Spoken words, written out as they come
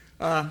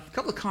A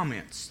couple of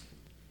comments.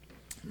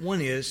 One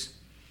is,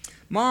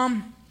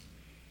 Mom,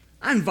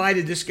 I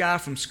invited this guy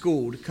from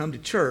school to come to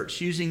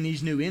church using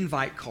these new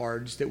invite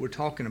cards that we're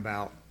talking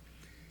about.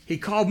 He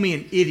called me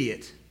an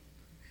idiot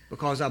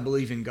because I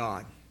believe in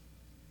God.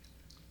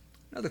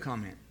 Another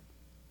comment.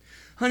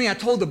 Honey, I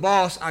told the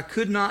boss I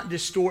could not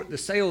distort the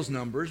sales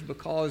numbers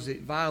because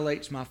it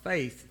violates my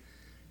faith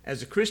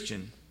as a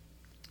Christian,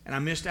 and I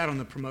missed out on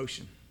the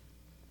promotion.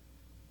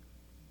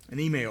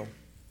 An email.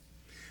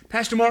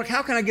 Pastor Mark,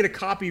 how can I get a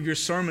copy of your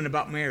sermon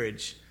about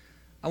marriage?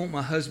 I want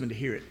my husband to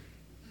hear it.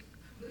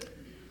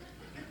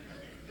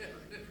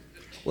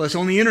 Well, it's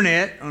on the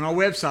internet, on our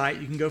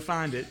website. You can go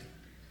find it.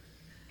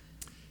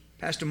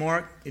 Pastor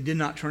Mark, it did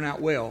not turn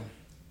out well.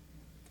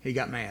 He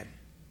got mad.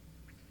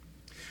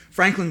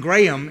 Franklin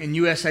Graham in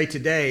USA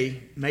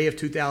Today, May of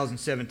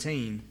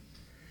 2017.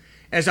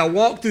 As I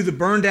walked through the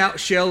burned out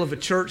shell of a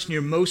church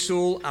near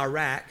Mosul,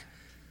 Iraq,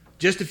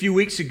 just a few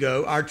weeks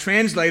ago, our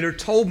translator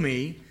told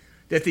me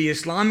that the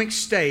Islamic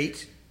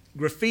State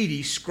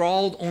graffiti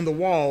scrawled on the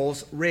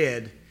walls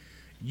read,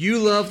 "You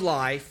love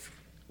life,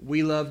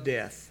 we love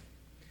death."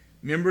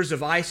 Members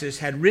of ISIS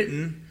had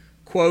written,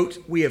 quote,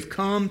 "We have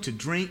come to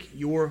drink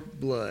your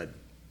blood."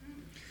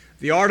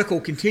 The article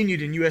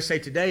continued in USA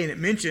Today, and it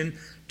mentioned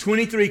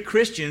 23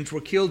 Christians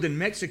were killed in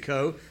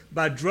Mexico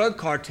by drug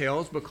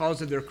cartels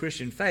because of their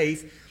Christian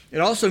faith. It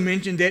also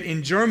mentioned that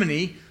in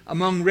Germany,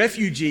 among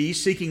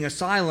refugees seeking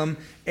asylum,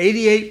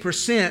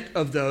 88%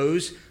 of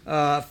those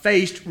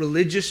faced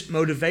religious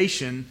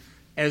motivation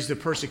as the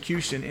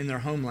persecution in their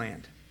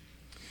homeland.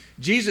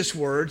 Jesus'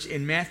 words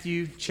in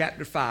Matthew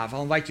chapter 5.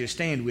 I'll invite you to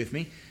stand with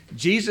me.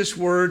 Jesus'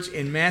 words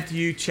in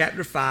Matthew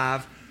chapter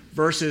 5,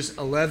 verses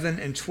 11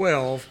 and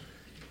 12.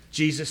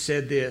 Jesus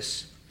said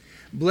this,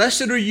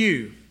 "Blessed are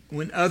you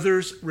when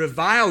others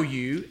revile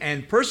you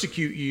and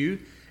persecute you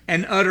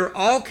and utter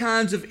all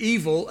kinds of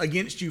evil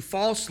against you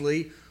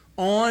falsely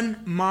on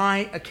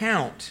my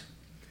account.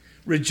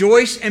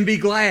 Rejoice and be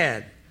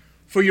glad,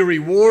 for your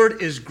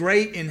reward is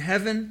great in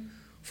heaven,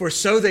 for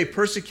so they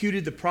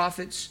persecuted the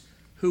prophets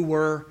who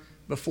were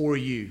before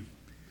you."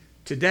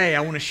 Today,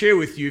 I want to share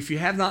with you, if you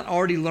have not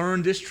already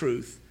learned this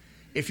truth,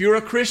 if you're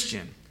a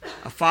Christian,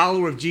 a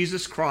follower of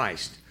Jesus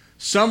Christ,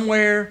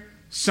 somewhere,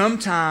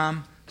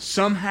 sometime,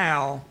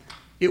 somehow,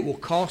 it will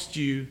cost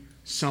you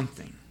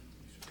something.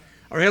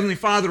 Our Heavenly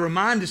Father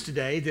reminds us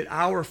today that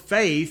our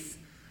faith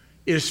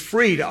is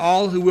free to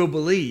all who will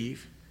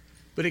believe,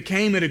 but it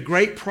came at a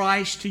great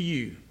price to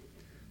you,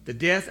 the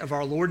death of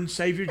our Lord and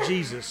Savior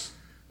Jesus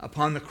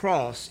upon the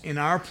cross in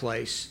our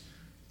place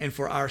and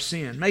for our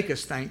sin. Make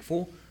us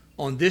thankful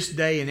on this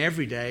day and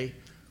every day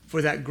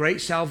for that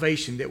great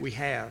salvation that we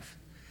have.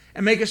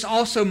 And make us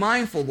also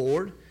mindful,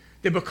 Lord,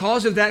 that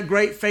because of that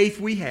great faith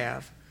we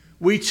have,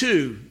 we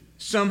too,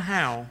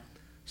 somehow,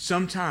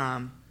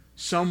 sometime,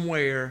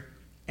 somewhere,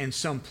 and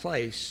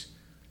someplace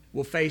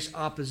will face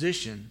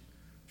opposition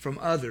from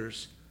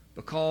others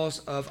because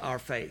of our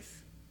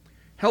faith.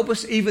 Help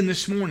us even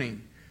this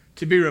morning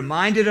to be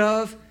reminded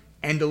of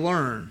and to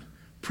learn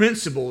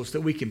principles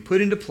that we can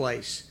put into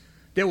place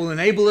that will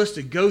enable us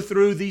to go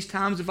through these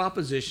times of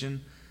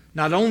opposition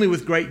not only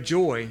with great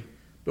joy,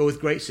 but with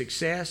great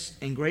success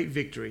and great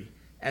victory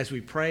as we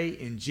pray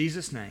in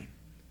Jesus' name.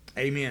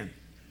 Amen.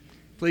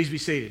 Please be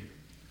seated.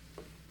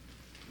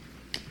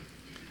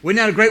 Wasn't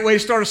that a great way to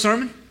start a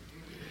sermon?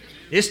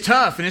 It's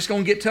tough, and it's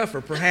going to get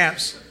tougher,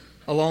 perhaps,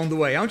 along the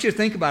way. I want you to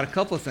think about a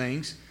couple of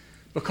things.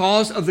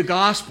 Because of the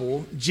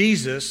gospel,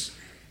 Jesus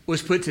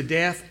was put to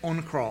death on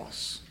the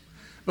cross.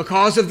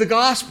 Because of the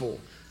gospel,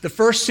 the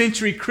first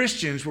century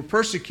Christians were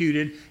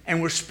persecuted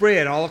and were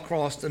spread all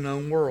across the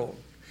known world.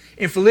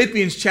 In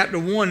Philippians chapter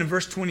 1 and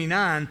verse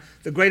 29,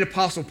 the great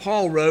apostle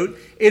Paul wrote,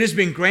 "It has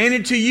been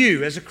granted to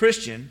you as a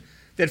Christian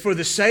that for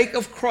the sake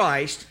of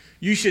Christ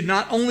you should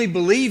not only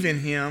believe in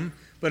Him,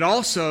 but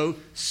also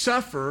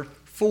suffer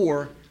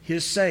for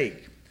His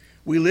sake."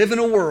 We live in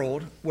a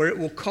world where it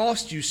will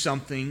cost you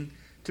something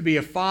to be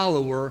a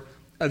follower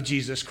of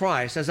Jesus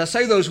Christ. As I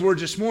say those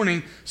words this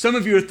morning, some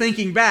of you are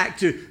thinking back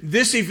to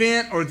this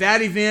event or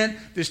that event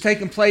that's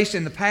taken place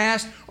in the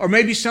past, or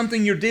maybe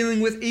something you're dealing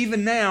with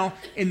even now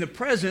in the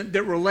present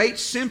that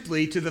relates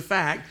simply to the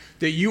fact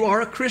that you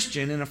are a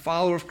Christian and a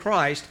follower of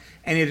Christ,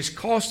 and it is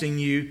costing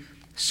you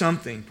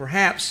something.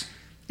 Perhaps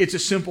it's a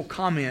simple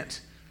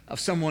comment of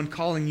someone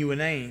calling you a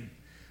name.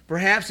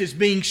 Perhaps it's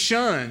being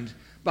shunned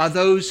by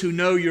those who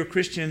know your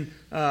Christian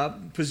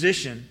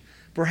position.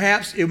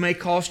 Perhaps it may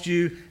cost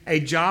you a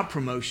job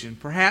promotion.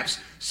 Perhaps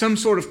some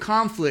sort of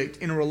conflict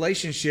in a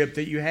relationship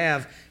that you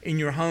have in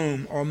your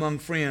home or among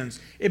friends.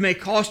 It may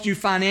cost you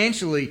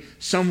financially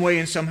some way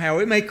and somehow.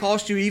 It may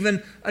cost you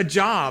even a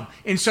job.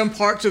 In some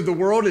parts of the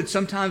world and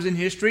sometimes in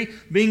history,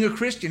 being a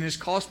Christian has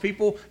cost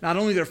people not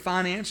only their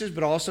finances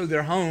but also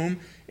their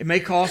home. It may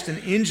cost an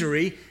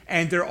injury.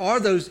 And there are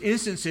those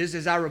instances,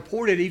 as I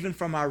reported, even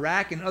from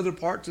Iraq and other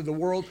parts of the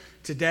world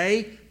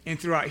today and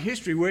throughout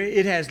history, where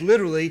it has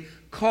literally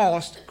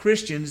cost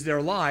Christians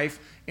their life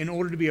in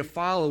order to be a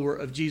follower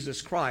of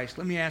Jesus Christ.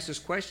 Let me ask this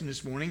question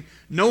this morning.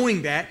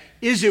 Knowing that,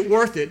 is it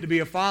worth it to be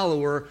a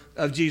follower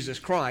of Jesus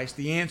Christ?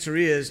 The answer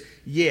is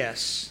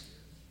yes,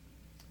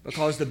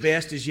 because the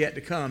best is yet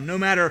to come. No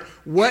matter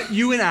what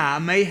you and I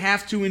may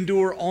have to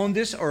endure on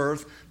this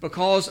earth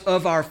because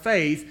of our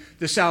faith,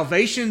 the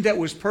salvation that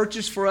was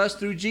purchased for us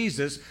through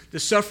Jesus, the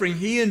suffering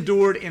He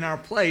endured in our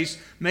place,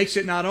 makes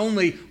it not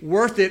only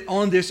worth it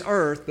on this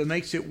earth, but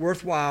makes it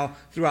worthwhile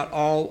throughout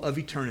all of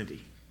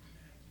eternity.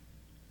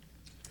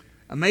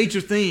 A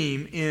major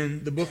theme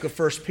in the book of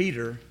 1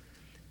 Peter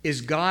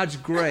is God's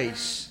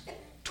grace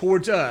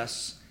towards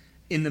us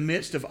in the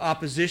midst of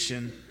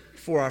opposition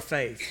for our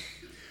faith.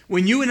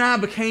 When you and I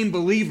became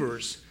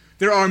believers,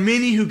 there are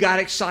many who got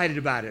excited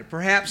about it.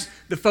 Perhaps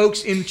the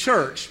folks in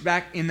church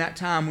back in that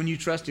time when you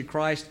trusted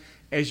Christ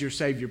as your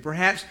Savior.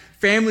 Perhaps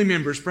family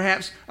members,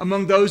 perhaps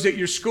among those at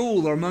your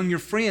school or among your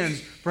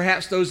friends,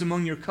 perhaps those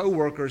among your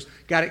coworkers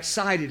got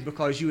excited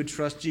because you had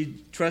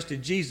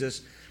trusted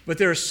Jesus. But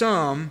there are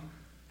some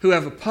who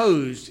have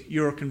opposed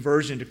your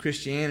conversion to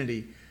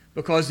Christianity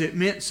because it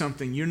meant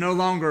something. You're no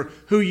longer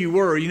who you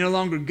were. You no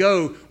longer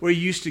go where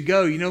you used to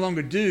go. You no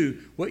longer do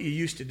what you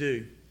used to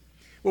do.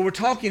 Well, we're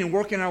talking and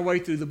working our way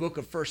through the book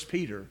of 1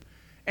 Peter.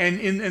 And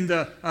in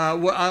the,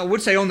 I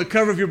would say on the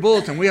cover of your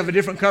bulletin, we have a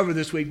different cover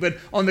this week, but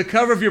on the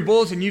cover of your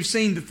bulletin, you've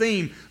seen the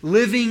theme,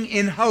 Living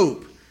in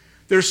Hope.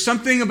 There's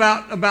something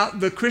about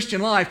the Christian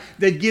life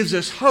that gives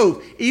us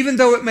hope. Even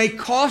though it may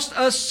cost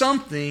us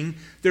something,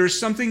 there is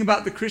something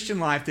about the Christian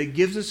life that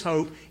gives us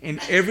hope in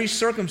every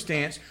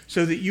circumstance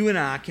so that you and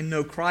I can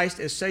know Christ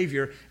as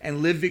Savior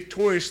and live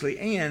victoriously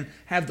and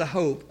have the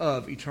hope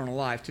of eternal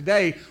life.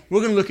 Today, we're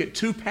going to look at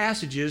two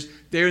passages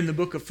there in the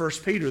book of 1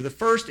 Peter. The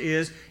first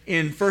is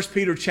in 1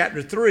 Peter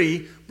chapter 3,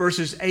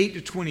 verses 8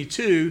 to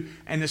 22,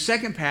 and the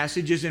second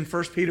passage is in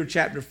 1 Peter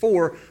chapter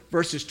 4,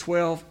 verses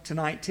 12 to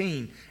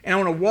 19. And I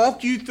want to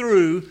walk you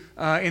through,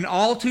 in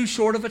all too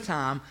short of a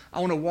time, I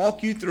want to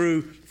walk you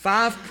through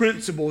 5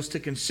 principles to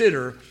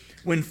consider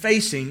when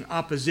facing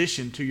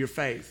opposition to your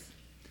faith.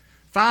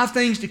 5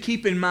 things to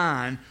keep in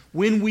mind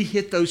when we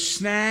hit those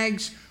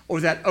snags or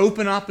that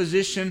open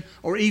opposition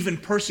or even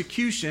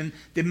persecution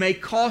that may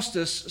cost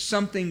us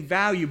something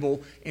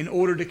valuable in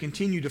order to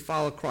continue to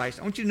follow Christ.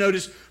 I want you to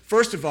notice,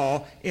 first of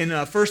all, in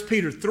 1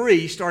 Peter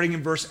 3, starting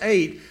in verse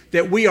 8,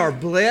 that we are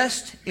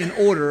blessed in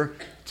order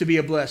to be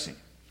a blessing.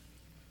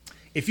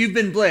 If you've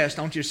been blessed,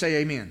 I want you to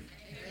say amen.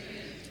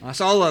 Amen.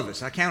 That's all of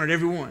us. I counted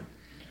every one.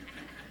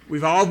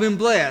 We've all been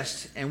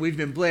blessed, and we've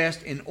been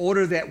blessed in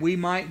order that we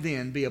might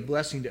then be a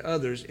blessing to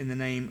others in the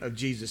name of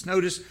Jesus.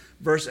 Notice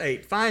verse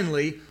 8.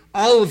 Finally,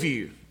 all of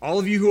you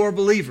who are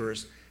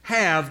believers,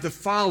 have the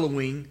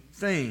following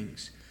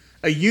things.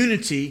 A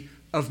unity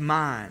of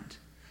mind.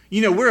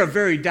 You know, we're a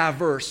very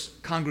diverse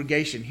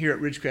congregation here at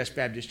Ridgecrest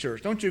Baptist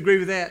Church. Don't you agree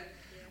with that?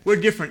 We're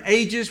different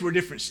ages, we're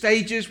different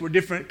stages, we're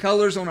different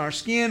colors on our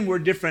skin, we're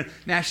different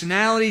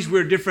nationalities,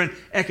 we're different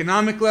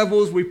economic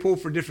levels, we pull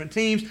for different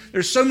teams.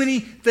 There's so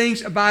many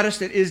things about us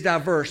that is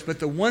diverse,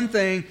 but the one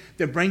thing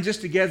that brings us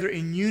together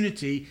in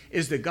unity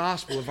is the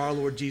gospel of our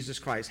Lord Jesus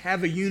Christ.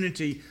 Have a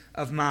unity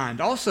of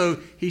mind. Also,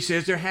 he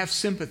says there have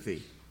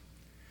sympathy.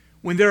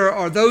 When there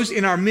are those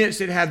in our midst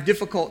that have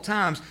difficult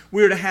times,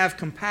 we're to have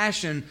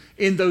compassion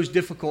in those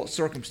difficult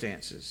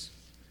circumstances.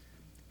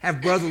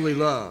 Have brotherly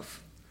love.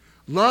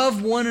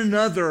 Love one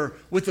another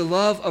with the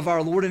love of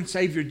our Lord and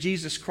Savior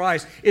Jesus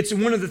Christ. It's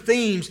one of the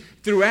themes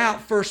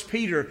throughout 1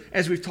 Peter,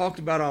 as we've talked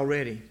about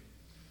already.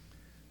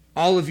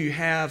 All of you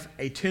have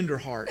a tender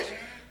heart,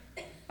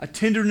 a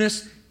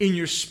tenderness in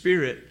your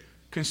spirit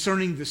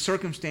concerning the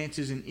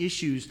circumstances and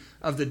issues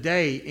of the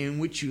day in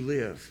which you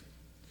live.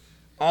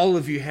 All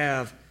of you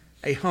have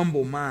a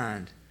humble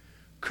mind,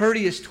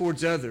 courteous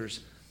towards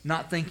others,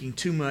 not thinking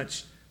too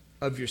much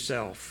of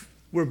yourself.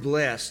 We're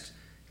blessed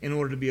in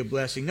order to be a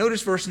blessing.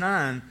 Notice verse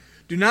 9.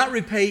 Do not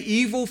repay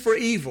evil for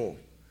evil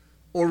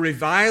or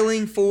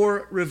reviling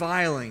for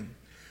reviling,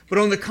 but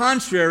on the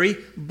contrary,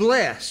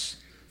 bless.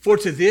 For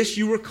to this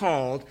you were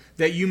called,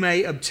 that you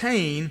may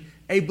obtain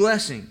a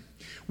blessing.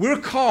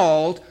 We're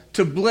called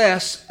to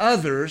bless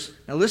others.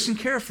 Now listen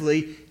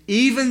carefully,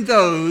 even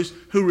those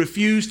who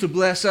refuse to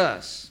bless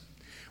us.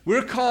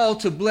 We're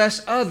called to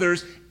bless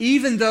others,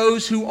 even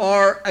those who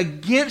are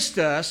against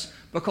us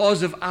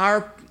because of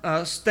our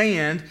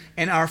stand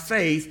and our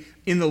faith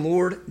in the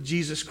Lord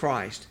Jesus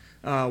Christ.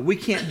 We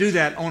can't do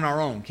that on our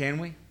own, can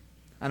we?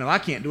 I know I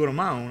can't do it on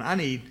my own. I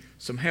need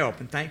some help,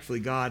 and thankfully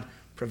God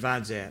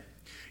provides that.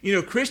 You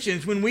know,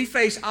 Christians, when we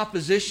face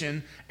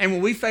opposition and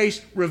when we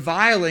face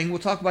reviling, we'll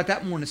talk about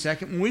that more in a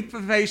second, when we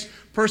face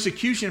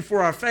persecution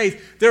for our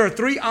faith, there are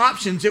 3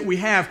 options that we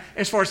have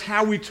as far as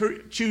how we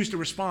choose to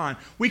respond.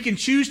 We can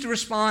choose to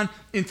respond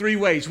in 3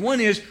 ways. One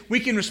is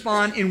we can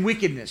respond in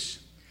wickedness.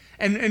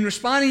 And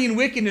responding in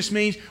wickedness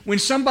means when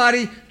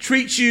somebody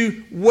treats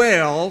you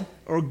well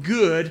or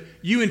good,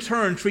 you in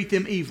turn treat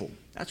them evil.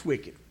 That's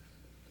wicked.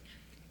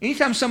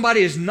 Anytime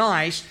somebody is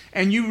nice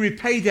and you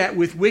repay that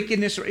with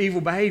wickedness or evil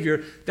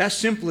behavior, that's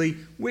simply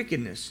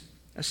wickedness.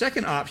 A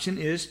second option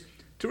is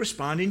to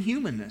respond in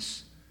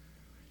humanness.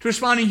 To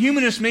respond in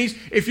humanness means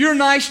if you're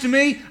nice to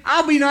me,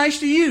 I'll be nice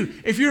to you.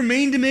 If you're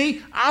mean to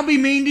me, I'll be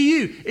mean to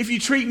you. If you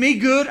treat me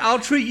good, I'll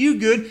treat you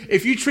good.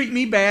 If you treat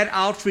me bad,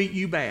 I'll treat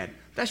you bad.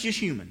 That's just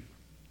human.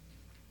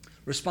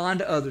 Respond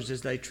to others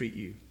as they treat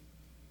you.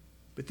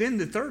 But then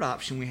the third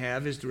option we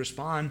have is to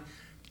respond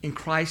in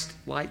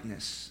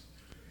Christ-likeness.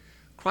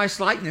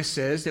 Christ-likeness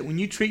says that when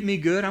you treat me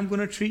good, I'm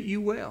going to treat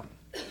you well.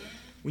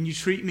 When you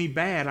treat me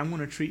bad, I'm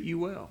going to treat you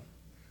well.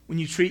 When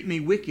you treat me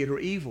wicked or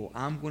evil,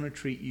 I'm going to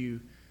treat you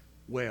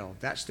well.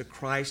 That's the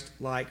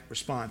Christ-like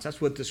response.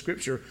 That's what the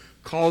Scripture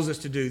calls us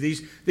to do.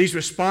 These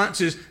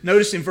responses,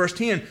 notice in verse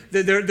 10,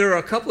 that there are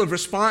a couple of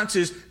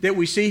responses that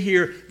we see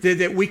here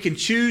that we can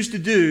choose to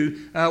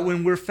do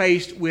when we're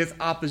faced with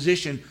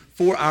opposition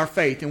for our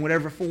faith in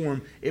whatever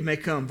form it may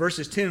come.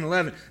 Verses 10 and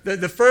 11.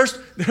 The first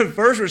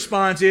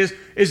response is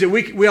that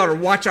we ought to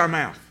watch our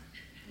mouth.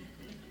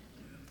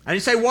 I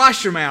didn't say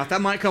wash your mouth.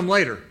 That might come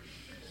later.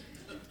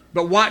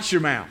 But watch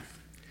your mouth.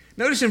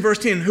 Notice in verse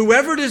 10,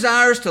 whoever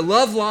desires to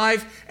love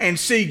life and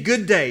see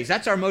good days.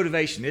 That's our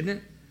motivation, isn't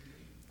it?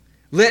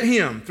 Let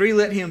him, 3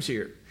 let hims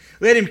here.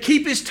 Let him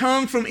keep his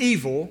tongue from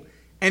evil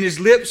and his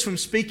lips from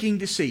speaking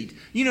deceit.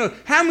 You know,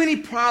 how many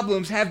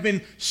problems have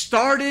been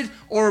started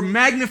or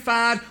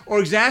magnified or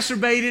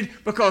exacerbated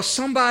because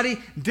somebody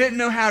didn't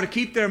know how to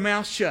keep their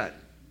mouth shut?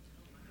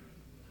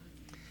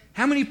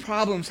 How many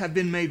problems have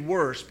been made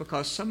worse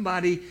because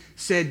somebody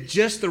said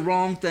just the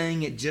wrong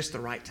thing at just the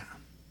right time?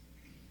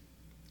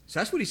 So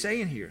that's what he's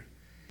saying here.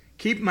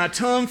 Keep my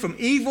tongue from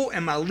evil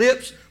and my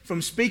lips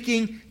from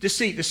speaking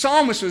deceit. The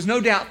psalmist was no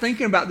doubt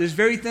thinking about this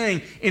very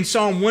thing in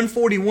Psalm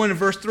 141 and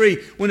verse 3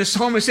 when the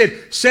psalmist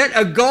said, set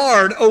a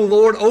guard, O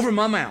Lord, over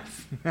my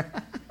mouth.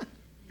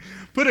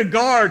 Put a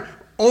guard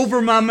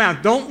over my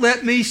mouth. Don't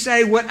let me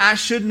say what I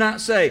should not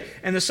say.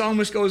 And the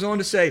psalmist goes on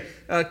to say,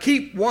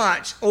 keep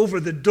watch over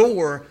the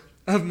door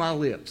of my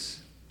lips.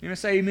 You want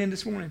to say amen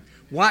this morning?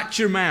 Watch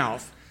your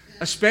mouth,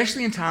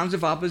 especially in times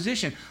of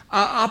opposition.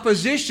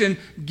 Opposition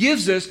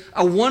gives us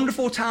a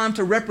wonderful time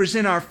to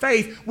represent our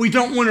faith. We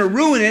don't want to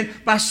ruin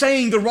it by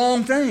saying the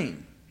wrong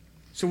thing.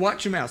 So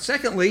watch your mouth.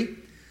 Secondly,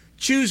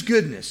 choose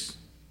goodness.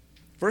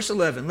 Verse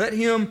 11, let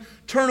him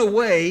turn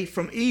away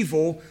from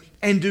evil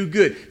and do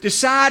good.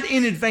 Decide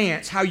in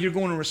advance how you're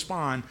going to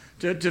respond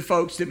to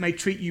folks that may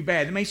treat you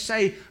bad. They may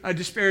say a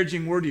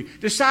disparaging word to you.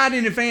 Decide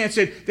in advance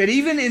that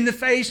even in the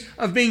face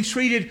of being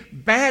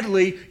treated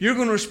badly, you're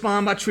going to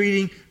respond by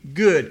treating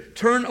good.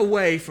 Turn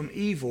away from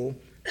evil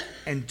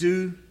and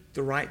do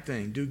the right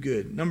thing. Do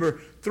good. Number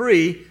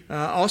 3,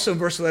 also in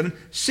verse 11,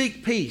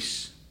 seek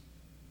peace.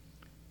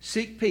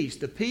 Seek peace.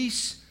 The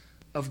peace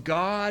of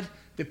God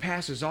that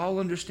passes all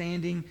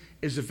understanding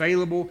is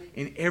available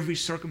in every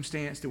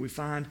circumstance that we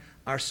find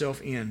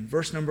ourselves in.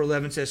 Verse number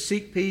 11 says,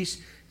 seek peace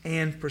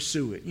and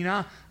pursue it. You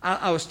know,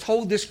 I was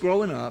told this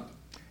growing up.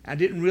 I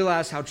didn't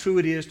realize how true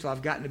it is till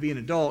I've gotten to be an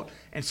adult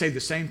and say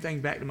the same thing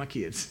back to my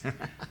kids.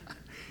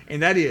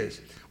 And that is,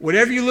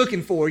 whatever you're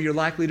looking for, you're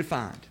likely to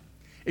find.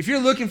 If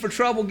you're looking for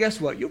trouble, guess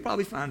what? You'll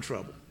probably find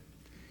trouble.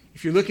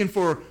 If you're looking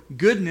for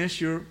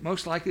goodness, you're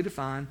most likely to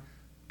find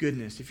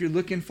goodness. If you're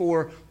looking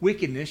for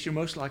wickedness, you're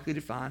most likely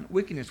to find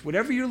wickedness.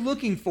 Whatever you're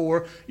looking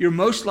for, you're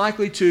most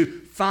likely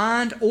to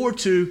find or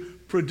to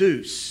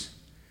produce.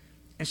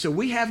 And so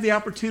we have the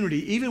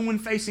opportunity, even when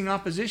facing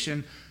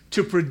opposition,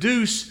 to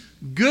produce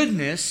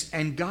goodness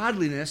and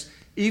godliness,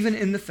 even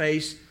in the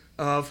face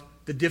of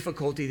the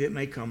difficulty that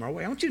may come our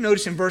way. I want you to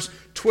notice in verse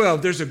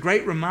 12, there's a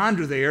great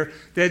reminder there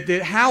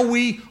that how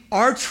we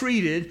are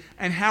treated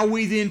and how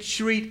we then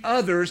treat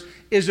others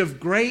is of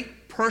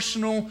great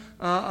personal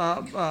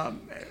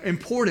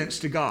importance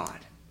to God.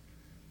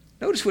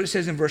 Notice what it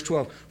says in verse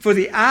 12. For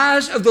the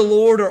eyes of the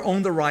Lord are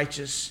on the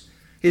righteous.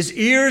 His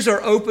ears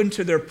are open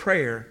to their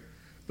prayer.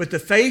 But the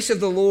face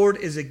of the Lord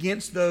is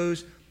against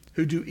those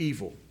who do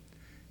evil.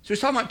 So he's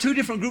talking about 2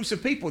 different groups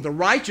of people. The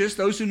righteous,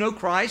 those who know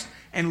Christ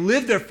and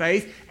live their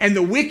faith, and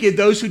the wicked,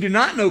 those who do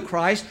not know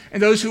Christ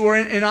and those who are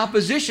in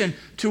opposition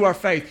to our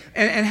faith.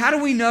 And how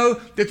do we know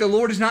that the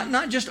Lord is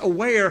not just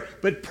aware,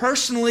 but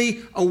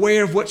personally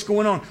aware of what's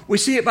going on? We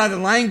see it by the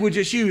language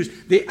that's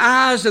used. The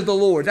eyes of the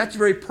Lord. That's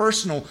very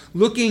personal,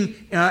 looking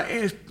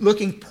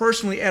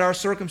personally at our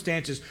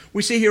circumstances.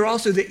 We see here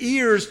also the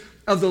ears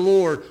of the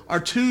Lord are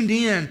tuned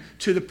in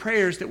to the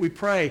prayers that we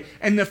pray.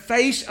 And the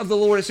face of the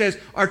Lord, it says,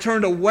 are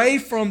turned away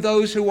from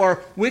those who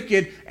are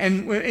wicked,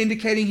 and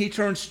indicating he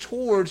turns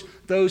towards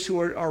those who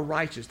are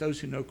righteous,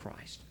 those who know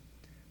Christ.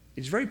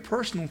 It's a very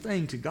personal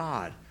thing to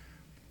God,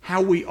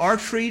 how we are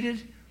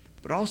treated,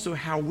 but also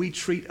how we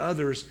treat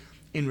others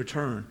in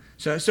return.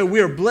 So we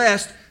are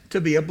blessed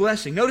to be a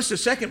blessing. Notice the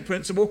second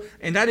principle,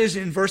 and that is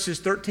in verses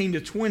 13 to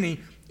 20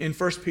 in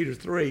 1 Peter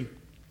 3.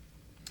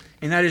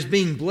 And that is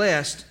being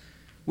blessed,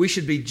 we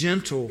should be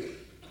gentle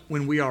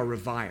when we are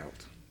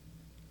reviled.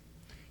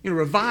 You know,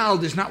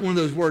 reviled is not one of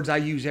those words I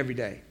use every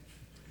day.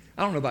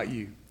 I don't know about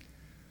you.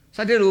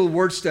 So I did a little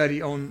word study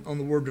on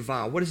the word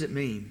revile. What does it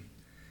mean?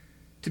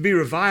 To be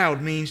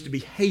reviled means to be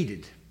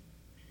hated.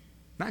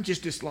 Not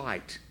just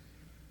disliked,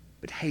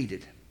 but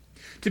hated.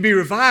 To be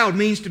reviled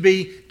means to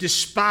be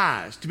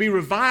despised. To be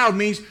reviled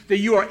means that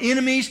you are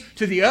enemies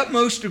to the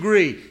utmost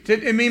degree.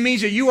 It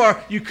means that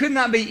you could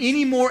not be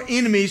any more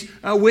enemies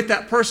with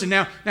that person.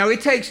 Now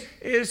it takes,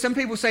 some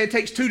people say it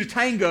takes two to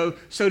tango,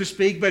 so to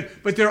speak,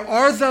 but there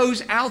are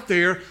those out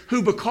there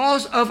who,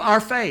 because of our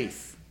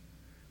faith,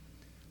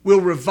 will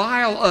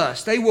revile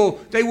us. They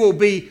will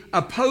be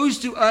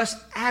opposed to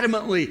us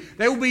adamantly.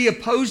 They will be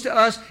opposed to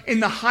us in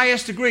the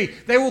highest degree.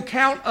 They will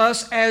count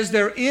us as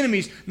their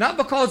enemies, not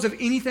because of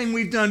anything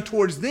we've done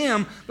towards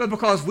them, but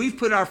because we've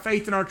put our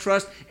faith and our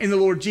trust in the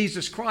Lord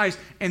Jesus Christ.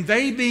 And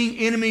they, being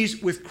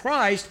enemies with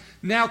Christ,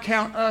 now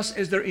count us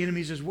as their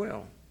enemies as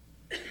well.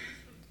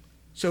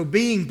 So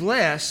being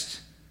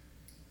blessed,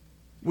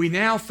 we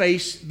now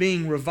face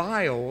being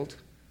reviled.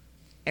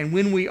 And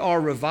when we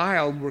are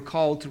reviled, we're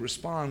called to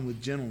respond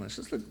with gentleness.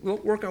 We'll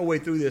work our way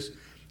through this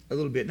a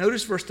little bit.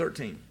 Notice verse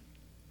 13.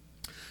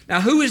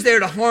 Now, who is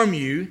there to harm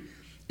you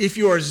if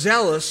you are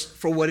zealous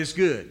for what is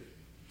good?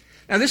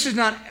 Now, this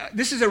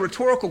is a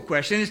rhetorical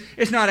question.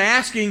 It's not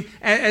asking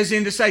as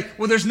in to say,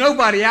 well, there's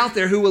nobody out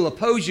there who will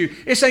oppose you.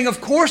 It's saying, of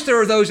course, there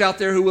are those out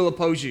there who will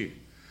oppose you.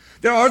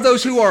 There are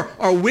those who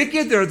are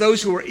wicked. There are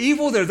those who are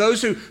evil. There are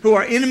those who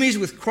are enemies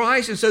with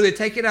Christ, and so they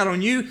take it out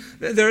on you.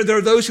 There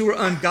are those who are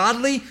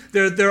ungodly.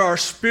 There are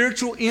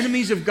spiritual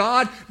enemies of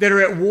God that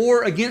are at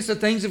war against the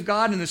things of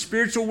God in the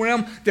spiritual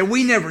realm that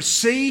we never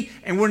see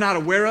and we're not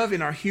aware of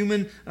in our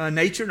human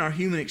nature and our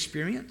human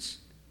experience.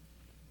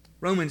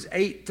 Romans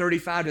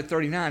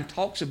 8:35-39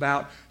 talks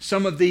about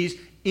some of these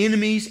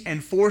enemies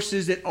and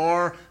forces that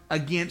are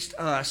against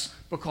us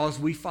because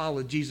we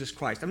follow Jesus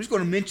Christ. I'm just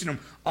going to mention them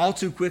all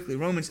too quickly.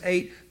 Romans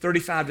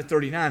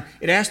 8:35-39.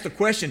 It asks the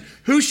question,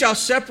 who shall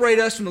separate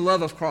us from the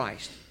love of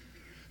Christ?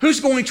 Who's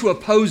going to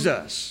oppose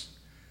us?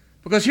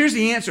 Because here's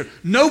the answer.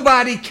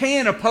 Nobody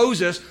can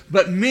oppose us,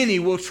 but many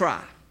will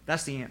try.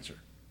 That's the answer.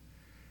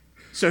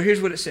 So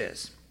here's what it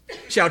says.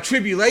 Shall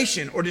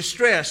tribulation or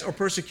distress or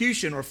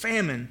persecution or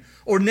famine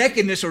or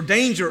nakedness or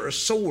danger or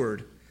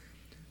sword?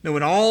 No,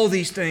 in all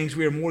these things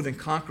we are more than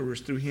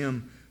conquerors through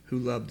him who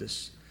loved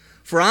us.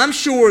 For I'm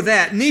sure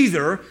that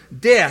neither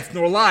death,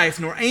 nor life,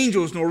 nor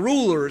angels, nor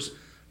rulers,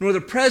 nor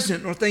the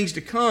present, nor things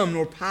to come,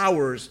 nor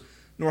powers,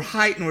 nor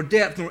height, nor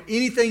depth, nor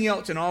anything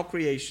else in all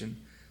creation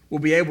will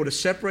be able to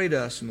separate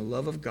us from the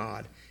love of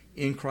God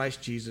in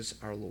Christ Jesus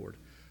our Lord.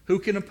 Who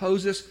can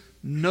oppose us?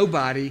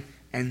 Nobody,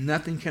 and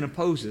nothing can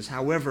oppose us.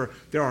 However,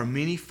 there are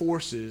many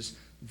forces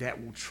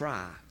that will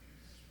try,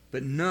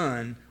 but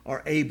none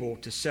are able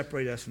to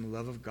separate us from the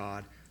love of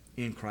God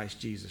in Christ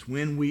Jesus.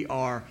 When we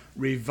are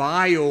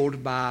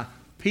reviled by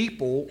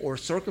people or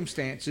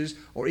circumstances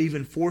or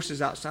even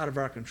forces outside of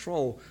our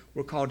control,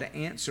 we're called to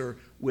answer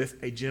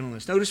with a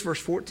gentleness. Notice verse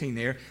 14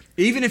 there.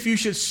 Even if you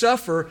should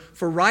suffer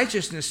for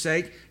righteousness'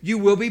 sake, you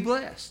will be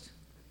blessed.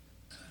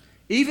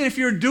 Even if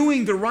you're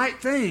doing the right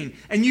thing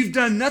and you've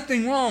done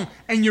nothing wrong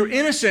and you're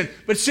innocent,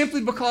 but simply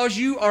because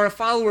you are a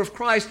follower of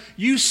Christ,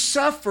 you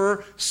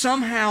suffer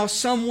somehow,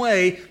 some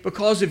way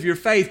because of your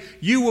faith,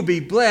 you will be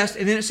blessed.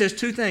 And then it says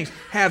two things.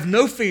 Have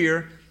no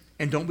fear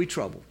and don't be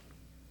troubled.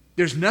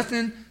 There's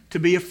nothing to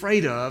be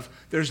afraid of.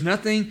 There's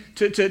nothing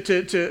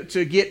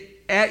to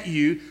get at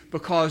you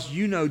because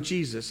you know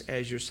Jesus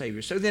as your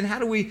Savior. So then how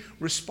do we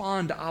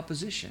respond to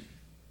opposition?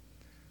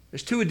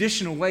 There's two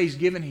additional ways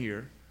given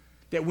here.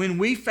 That when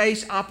we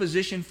face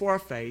opposition for our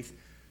faith,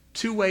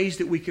 two ways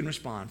that we can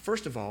respond.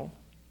 First of all,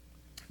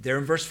 there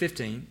in verse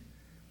 15,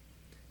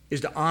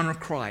 is to honor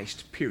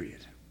Christ,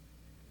 period.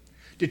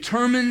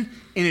 Determine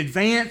in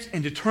advance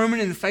and determine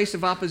in the face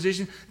of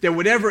opposition that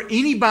whatever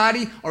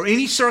anybody or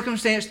any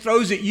circumstance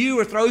throws at you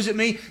or throws at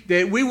me,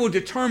 that we will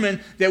determine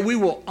that we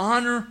will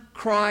honor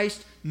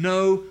Christ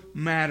no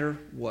matter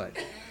what.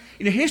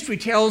 You know, history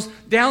tells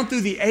down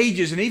through the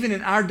ages and even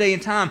in our day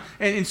and time,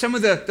 and in some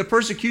of the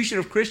persecution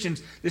of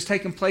Christians that's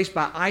taken place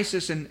by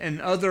ISIS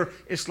and other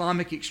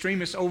Islamic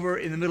extremists over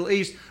in the Middle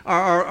East,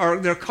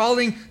 they're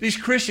calling these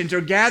Christians, they're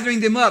gathering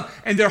them up,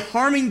 and they're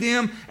harming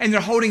them, and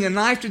they're holding a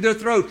knife to their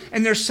throat,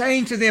 and they're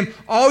saying to them,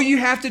 all you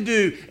have to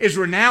do is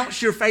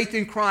renounce your faith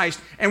in Christ,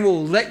 and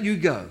we'll let you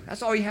go.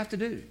 That's all you have to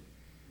do.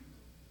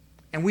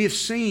 And we have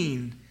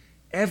seen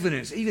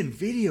evidence, even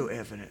video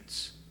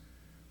evidence,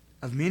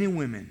 of men and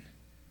women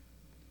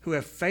who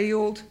have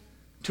failed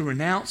to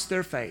renounce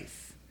their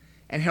faith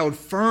and held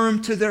firm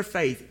to their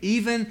faith,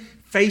 even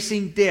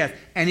facing death,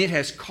 and it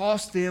has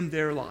cost them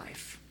their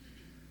life.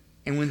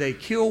 And when they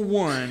kill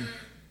one,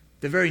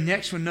 the very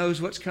next one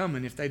knows what's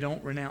coming if they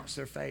don't renounce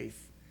their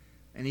faith.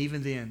 And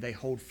even then, they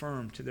hold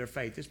firm to their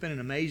faith. It's been an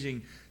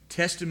amazing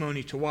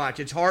testimony to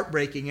watch. It's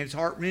heartbreaking, and it's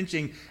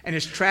heart-wrenching, and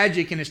it's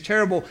tragic, and it's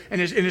terrible, and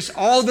it's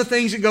all the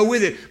things that go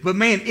with it. But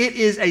man, it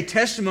is a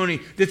testimony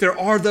that there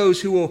are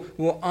those who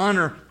will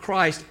honor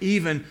Christ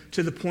even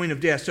to the point of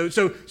death.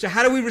 So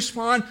how do we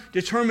respond?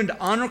 Determined to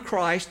honor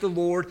Christ, the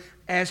Lord,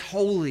 as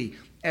holy,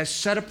 as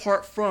set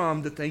apart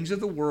from the things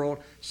of the world,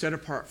 set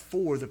apart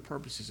for the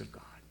purposes of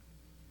God.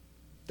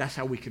 That's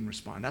how we can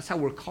respond. That's how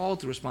we're called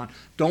to respond.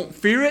 Don't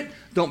fear it.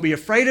 Don't be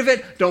afraid of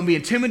it. Don't be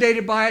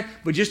intimidated by it.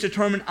 But just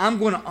determine, I'm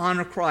going to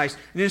honor Christ.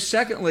 And then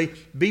secondly,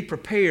 be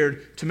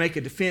prepared to make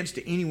a defense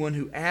to anyone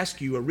who asks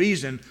you a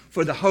reason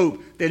for the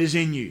hope that is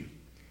in you.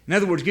 In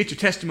other words, get your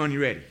testimony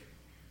ready.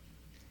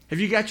 Have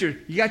you got your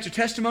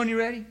testimony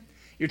ready?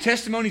 Your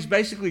testimony is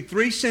basically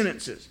 3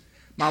 sentences.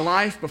 My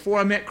life before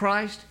I met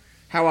Christ,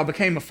 how I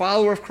became a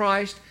follower of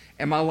Christ,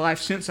 and my life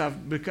since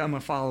I've become a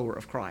follower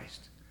of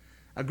Christ.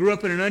 I grew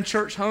up in an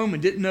unchurched home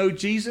and didn't know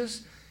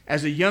Jesus.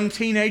 As a young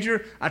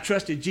teenager, I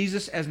trusted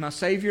Jesus as my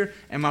Savior,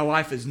 and my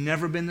life has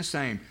never been the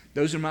same.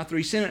 Those are my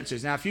 3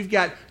 sentences. Now, if you've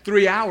got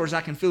 3 hours,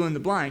 I can fill in the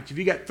blanks. If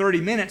you've got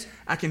 30 minutes,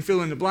 I can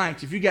fill in the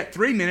blanks. If you've got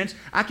 3 minutes,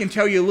 I can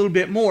tell you a little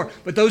bit more.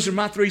 But those are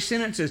my 3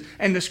 sentences.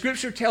 And the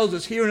Scripture tells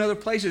us here and other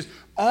places,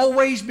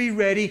 always be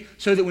ready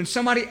so that when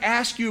somebody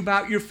asks you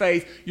about your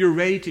faith, you're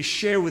ready to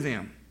share with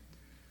them.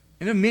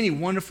 And there are many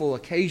wonderful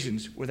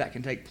occasions where that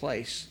can take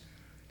place.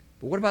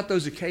 But what about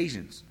those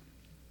occasions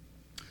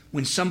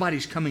when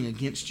somebody's coming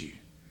against you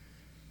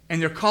and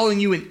they're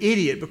calling you an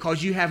idiot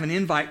because you have an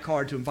invite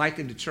card to invite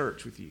them to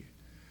church with you?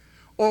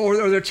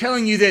 Or they're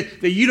telling you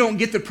that you don't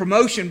get the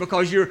promotion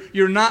because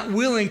you're not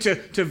willing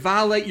to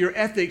violate your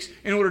ethics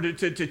in order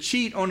to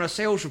cheat on a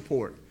sales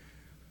report.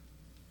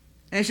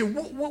 And they say,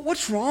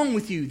 what's wrong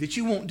with you that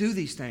you won't do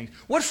these things?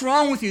 What's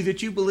wrong with you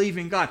that you believe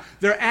in God?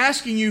 They're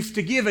asking you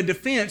to give a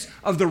defense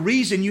of the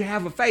reason you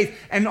have a faith,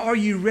 and are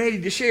you ready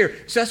to share?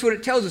 So that's what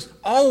it tells us,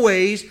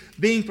 always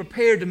being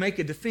prepared to make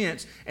a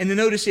defense. And the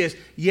notice is,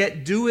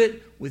 yet do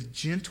it with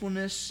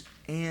gentleness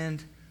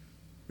and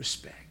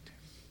respect.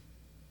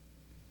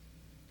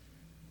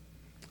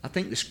 I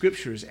think the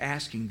Scripture is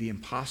asking the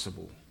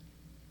impossible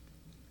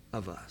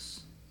of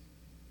us.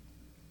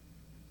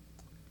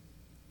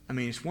 I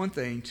mean, it's one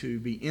thing to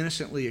be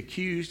innocently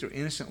accused or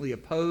innocently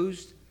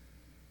opposed,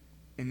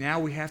 and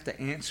now we have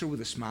to answer with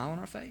a smile on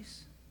our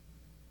face.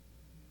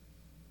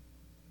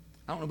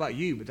 I don't know about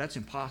you, but that's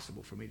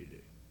impossible for me to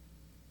do.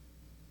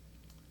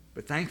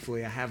 But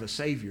thankfully, I have a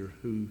Savior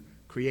who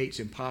creates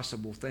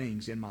impossible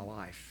things in my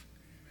life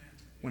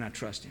when I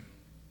trust Him.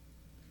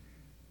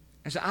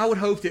 And so I would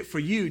hope that for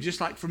you,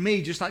 just like for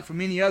me, just like for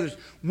many others,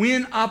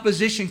 when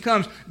opposition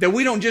comes, that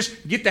we don't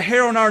just get the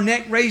hair on our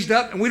neck raised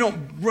up and we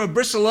don't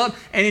bristle up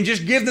and then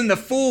just give them the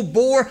full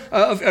bore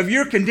of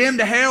you're condemned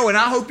to hell and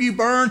I hope you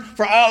burn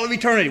for all of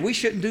eternity. We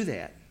shouldn't do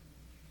that.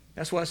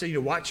 That's why I say,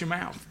 watch your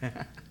mouth.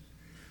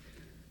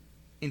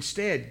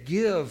 Instead,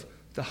 give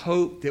the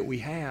hope that we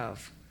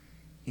have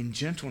in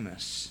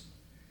gentleness.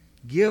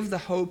 Give the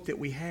hope that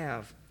we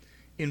have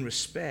in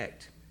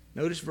respect.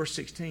 Notice verse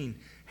 16.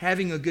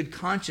 Having a good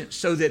conscience,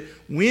 so that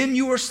when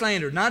you are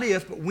slandered, not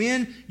if, but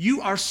when you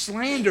are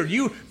slandered,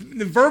 you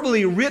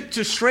verbally ripped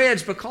to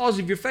shreds because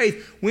of your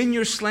faith, when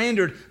you're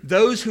slandered,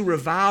 those who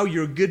revile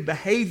your good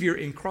behavior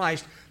in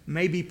Christ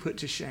may be put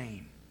to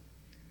shame.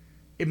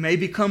 It may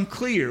become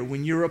clear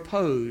when you're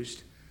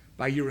opposed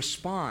by your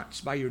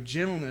response, by your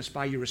gentleness,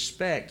 by your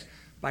respect,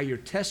 by your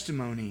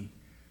testimony.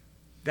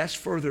 That's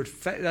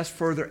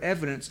further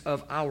evidence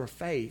of our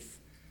faith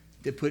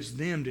that puts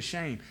them to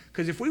shame.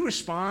 Because if we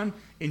respond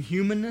in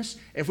humanness,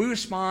 if we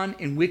respond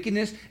in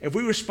wickedness, if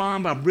we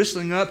respond by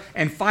bristling up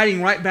and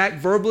fighting right back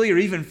verbally or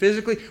even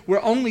physically,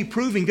 we're only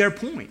proving their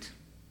point.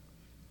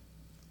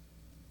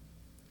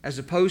 As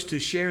opposed to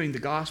sharing the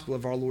gospel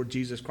of our Lord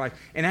Jesus Christ.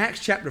 In Acts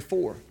chapter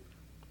 4,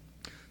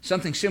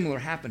 something similar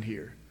happened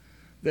here.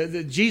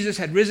 Jesus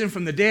had risen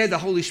from the dead. The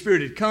Holy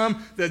Spirit had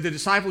come. The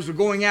disciples were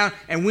going out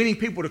and winning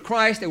people to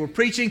Christ. They were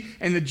preaching,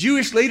 and the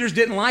Jewish leaders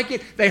didn't like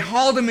it. They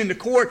hauled them into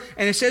court,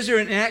 and it says there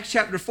in Acts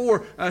chapter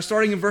 4,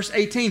 starting in verse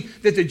 18,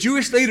 that the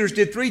Jewish leaders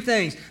did 3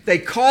 things. They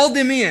called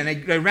them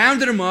in. They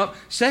rounded them up.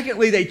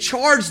 Secondly, they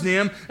charged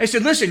them. They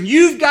said, listen,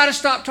 you've got to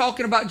stop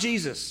talking about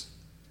Jesus.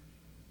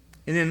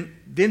 And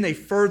then they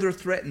further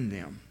threatened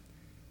them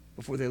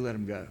before they let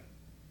them go.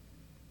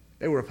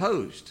 They were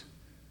opposed.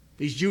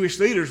 These Jewish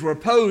leaders were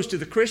opposed to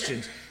the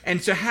Christians.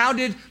 And so how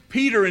did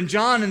Peter and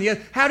John and the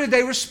other, how did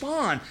they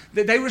respond?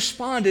 They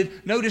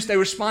responded, notice they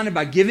responded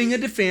by giving a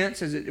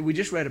defense, as we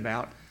just read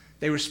about.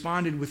 They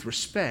responded with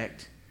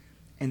respect,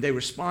 and they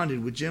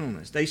responded with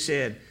gentleness. They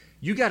said,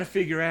 you got to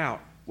figure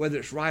out whether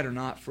it's right or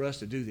not for us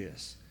to do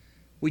this.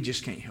 We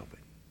just can't help it.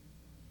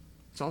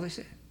 That's all they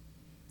said.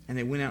 And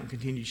they went out and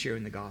continued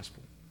sharing the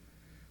gospel.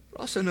 But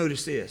also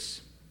notice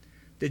this,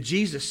 that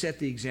Jesus set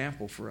the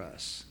example for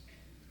us.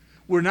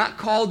 We're not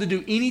called to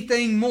do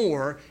anything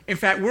more. In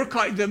fact, we're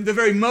called, the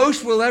very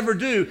most we'll ever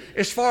do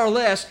is far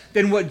less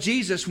than what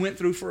Jesus went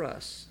through for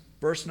us.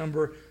 Verse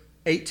number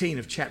 18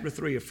 of chapter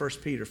 3 of 1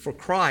 Peter. For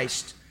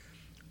Christ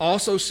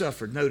also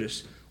suffered,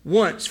 notice,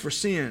 once for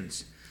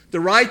sins, the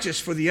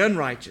righteous for the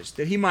unrighteous,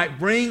 that He might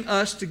bring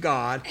us to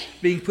God,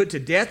 being put to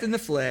death in the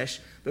flesh,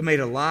 but made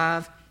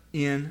alive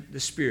in the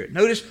Spirit.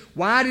 Notice,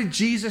 why did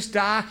Jesus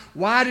die?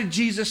 Why did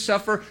Jesus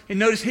suffer? And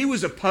notice, He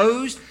was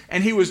opposed,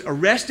 and He was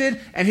arrested,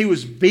 and He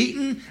was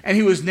beaten, and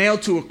He was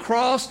nailed to a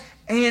cross,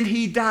 and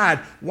He died.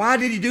 Why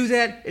did He do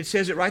that? It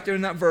says it right there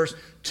in that verse,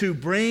 to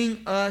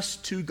bring us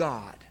to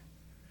God.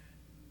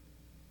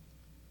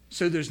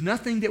 So there's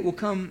nothing that will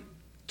come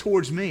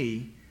towards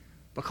me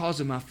because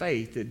of my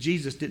faith that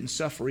Jesus didn't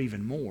suffer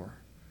even more.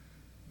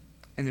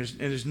 And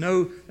there's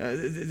no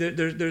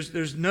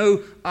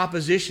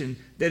opposition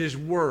that is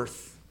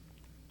worth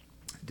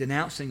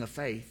denouncing a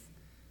faith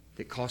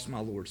that cost my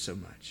Lord so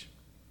much.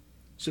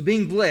 So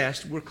being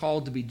blessed, we're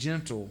called to be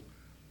gentle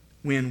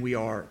when we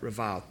are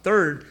reviled.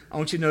 Third, I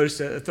want you to notice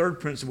a third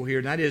principle here,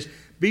 and that is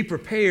be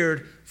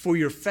prepared for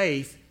your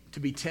faith to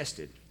be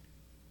tested.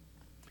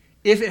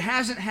 If it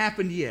hasn't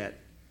happened yet,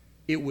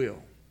 it will.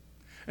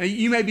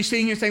 You may be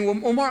sitting here saying,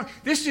 well, Mark,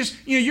 this is just,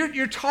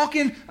 you're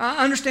talking,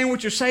 I understand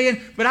what you're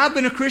saying, but I've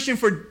been a Christian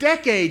for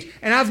decades,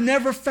 and I've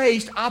never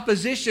faced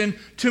opposition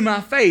to my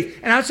faith.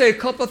 And I'd say a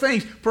couple of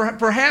things.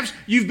 Perhaps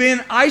you've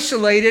been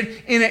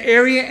isolated in an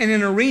area and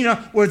an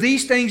arena where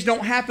these things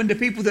don't happen to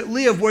people that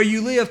live where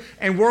you live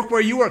and work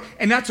where you work.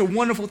 And that's a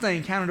wonderful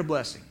thing, count it a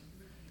blessing.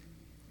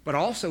 But I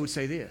also would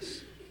say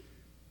this.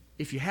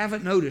 If you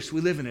haven't noticed,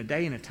 we live in a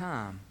day and a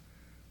time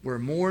where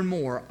more and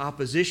more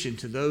opposition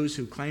to those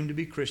who claim to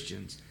be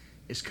Christians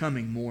is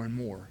coming more and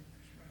more.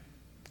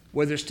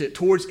 Whether it's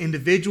towards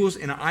individuals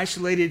in an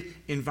isolated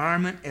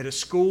environment at a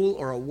school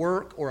or a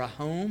work or a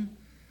home,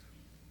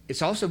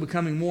 it's also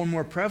becoming more and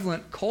more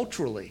prevalent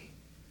culturally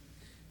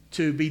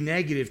to be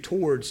negative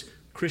towards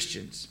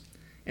Christians.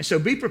 And so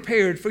be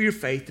prepared for your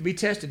faith to be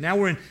tested. Now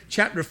we're in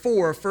chapter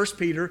 4 of 1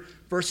 Peter,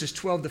 verses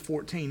 12 to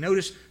 14.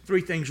 Notice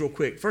three things real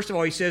quick. First of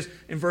all, he says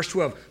in verse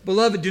 12,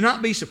 Beloved, do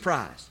not be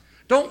surprised.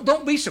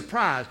 Don't be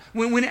surprised.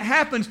 When it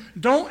happens,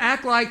 don't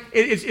act like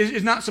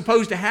it's not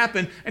supposed to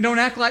happen, and don't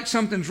act like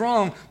something's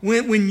wrong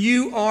when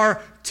you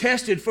are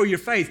tested for your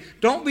faith.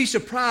 Don't be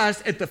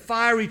surprised at the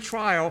fiery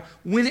trial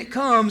when it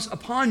comes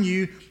upon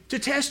you to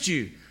test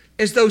you,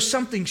 as though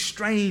something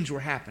strange were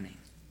happening.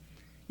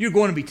 You're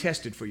going to be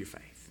tested for your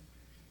faith.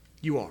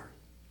 You are.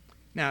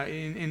 Now,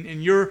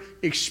 in your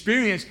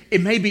experience,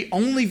 it may be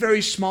only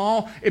very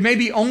small. It may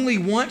be only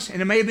once,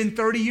 and it may have been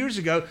 30 years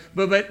ago.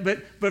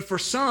 But for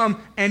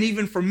some, and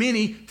even for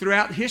many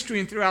throughout history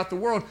and throughout the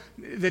world,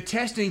 the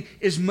testing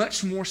is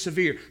much more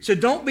severe. So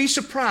don't be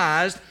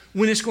surprised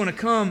when it's going to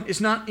come.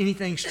 It's not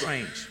anything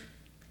strange.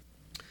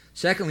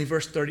 Secondly,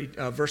 verse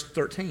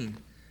 13,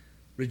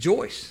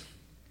 rejoice.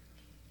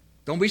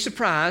 Don't be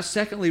surprised.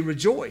 Secondly,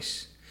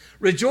 rejoice.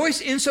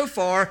 Rejoice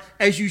insofar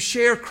as you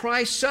share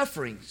Christ's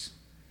sufferings.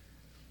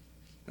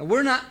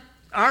 Now,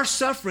 our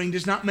suffering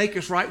does not make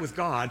us right with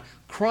God.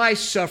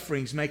 Christ's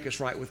sufferings make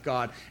us right with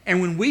God. And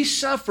when we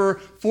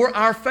suffer for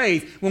our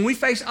faith, when we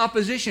face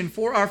opposition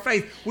for our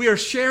faith, we are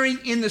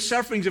sharing in the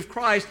sufferings of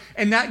Christ,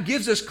 and that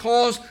gives us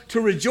cause to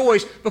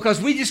rejoice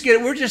because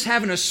we're just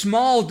having a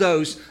small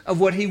dose of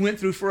what He went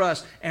through for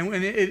us. And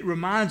it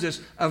reminds us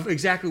of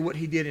exactly what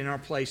He did in our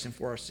place and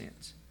for our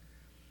sins.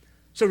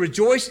 So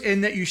rejoice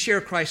in that you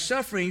share Christ's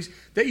sufferings,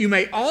 that you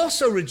may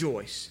also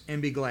rejoice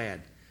and be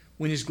glad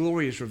when His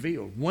glory is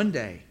revealed. One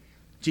day,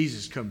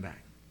 Jesus is coming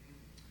back.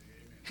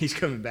 He's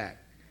coming back.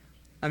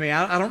 I mean,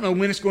 I don't know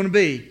when it's going to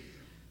be,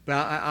 but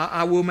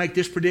I will make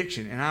this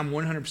prediction, and I'm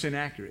 100%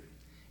 accurate.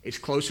 It's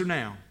closer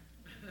now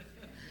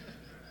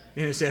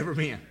than it's ever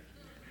been.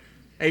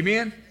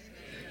 Amen?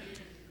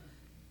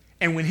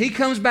 And when He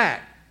comes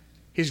back,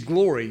 His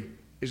glory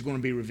is going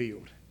to be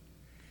revealed.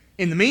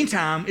 In the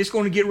meantime, it's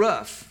going to get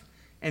rough.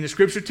 And the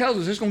Scripture tells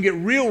us it's going to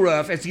get real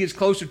rough as it gets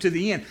closer to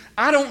the end.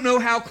 I don't know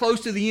how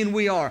close to the end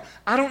we are.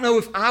 I don't know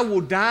if I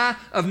will die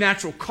of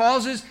natural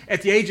causes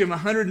at the age of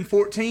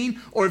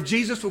 114 or if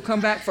Jesus will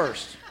come back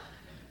first.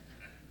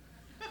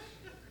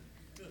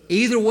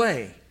 Either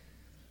way,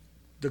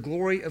 the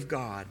glory of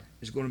God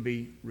is going to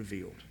be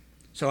revealed.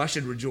 So I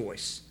should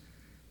rejoice.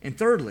 And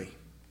thirdly,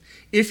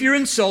 if you're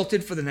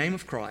insulted for the name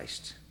of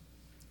Christ,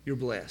 you're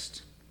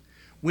blessed.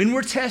 When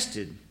we're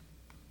tested,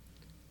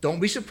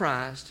 don't be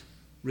surprised.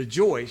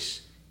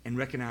 Rejoice and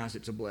recognize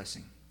it's a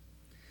blessing.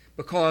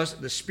 Because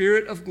the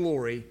Spirit of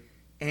glory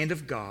and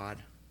of God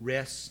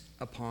rests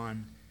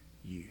upon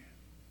you.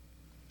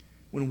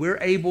 When we're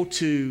able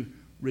to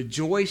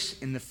rejoice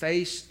in the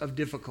face of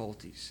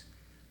difficulties,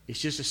 it's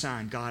just a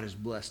sign God has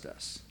blessed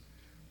us.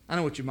 I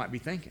know what you might be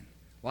thinking.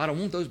 Well, I don't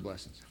want those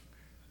blessings.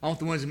 I want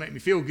the ones that make me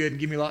feel good and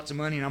give me lots of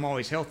money and I'm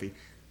always healthy.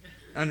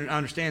 I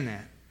understand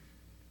that.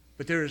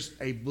 But there's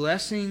a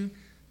blessing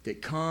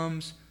that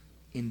comes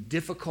in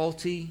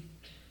difficulty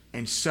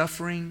and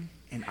suffering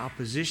and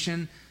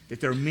opposition, that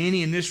there are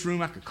many in this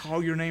room, I could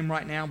call your name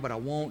right now, but I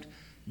won't.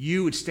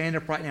 You would stand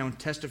up right now and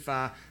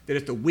testify that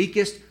at the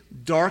weakest,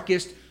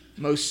 darkest,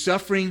 most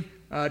suffering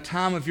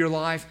time of your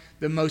life,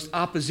 the most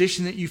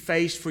opposition that you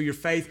faced for your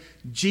faith,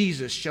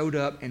 Jesus showed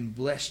up and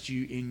blessed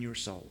you in your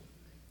soul.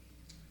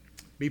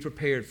 Be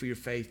prepared for your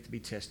faith to be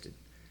tested.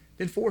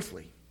 Then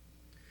fourthly,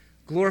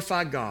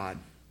 glorify God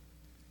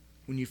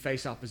when you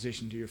face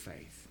opposition to your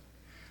faith.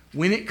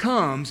 When it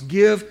comes,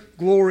 give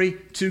glory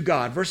to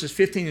God. Verses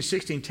 15 and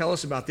 16 tell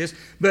us about this.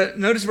 But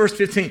notice verse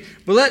 15.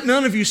 But let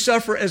none of you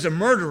suffer as a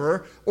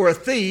murderer or a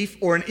thief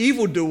or an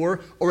evildoer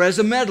or as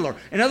a meddler.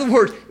 In other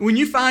words, when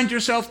you find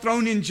yourself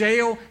thrown in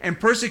jail and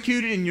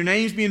persecuted and your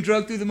name's being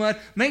dragged through the mud,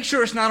 make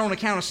sure it's not on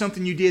account of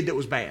something you did that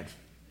was bad.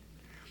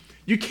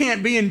 You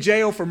can't be in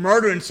jail for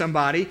murdering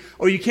somebody,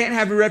 or you can't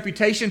have a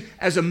reputation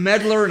as a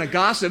meddler and a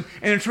gossip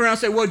and then turn around and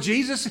say, well,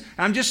 Jesus,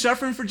 I'm just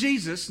suffering for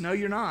Jesus. No,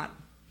 you're not.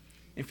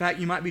 In fact,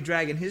 you might be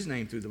dragging his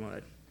name through the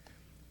mud.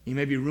 You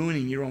may be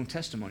ruining your own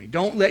testimony.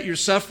 Don't let your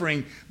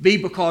suffering be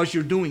because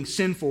you're doing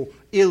sinful,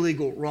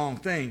 illegal, wrong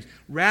things.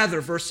 Rather,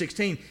 verse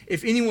 16,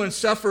 if anyone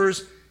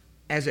suffers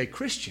as a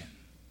Christian,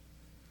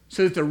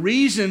 so that the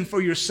reason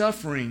for your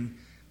suffering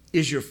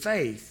is your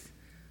faith,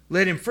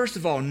 let him first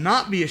of all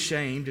not be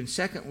ashamed, and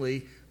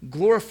secondly,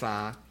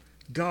 glorify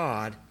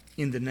God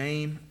in the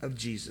name of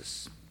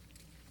Jesus.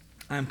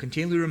 I am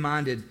continually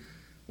reminded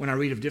when I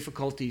read of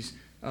difficulties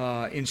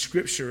in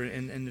Scripture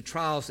and the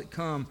trials that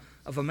come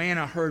of a man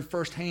I heard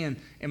firsthand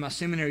in my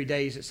seminary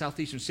days at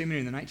Southeastern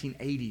Seminary in the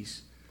 1980s.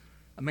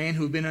 A man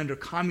who had been under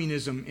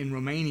communism in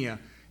Romania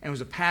and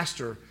was a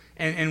pastor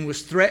and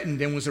was threatened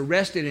and was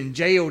arrested and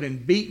jailed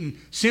and beaten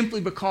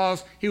simply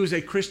because he was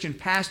a Christian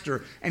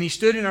pastor. And he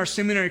stood in our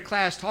seminary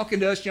class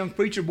talking to us young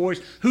preacher boys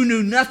who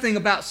knew nothing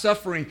about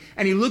suffering.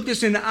 And he looked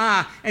us in the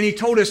eye and he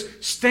told us,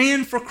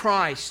 stand for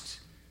Christ,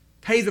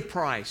 pay the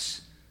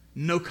price,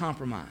 no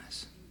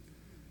compromise.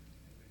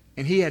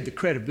 And he had the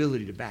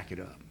credibility to back it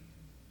up.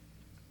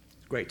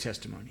 Great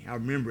testimony. I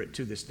remember it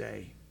to this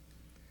day.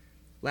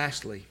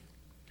 Lastly,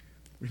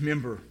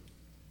 remember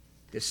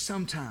that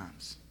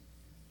sometimes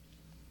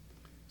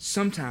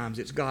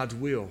it's God's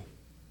will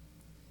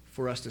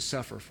for us to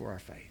suffer for our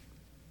faith.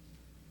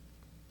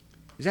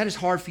 Is that as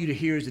hard for you to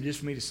hear as it is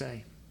for me to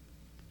say?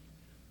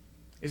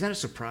 Is that a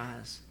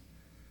surprise?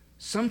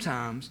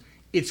 Sometimes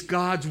it's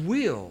God's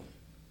will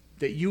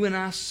that you and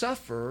I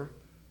suffer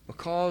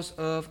because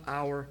of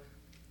our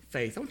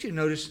faith. I want you to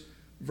notice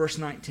verse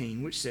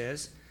 19, which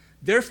says,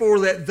 therefore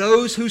let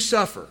those who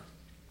suffer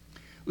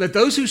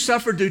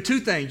do two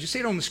things. You see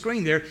it on the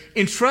screen there.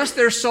 Entrust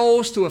their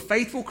souls to a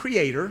faithful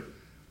Creator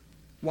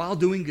while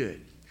doing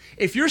good.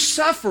 If you're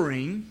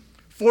suffering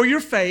for your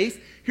faith,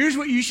 here's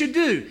what you should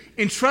do.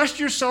 Entrust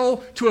your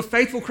soul to a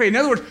faithful Creator. In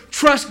other words,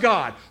 trust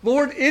God.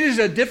 Lord, it is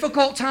a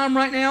difficult time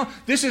right now.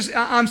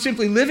 I'm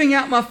simply living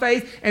out my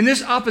faith, and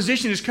this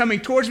opposition is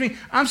coming towards me.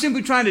 I'm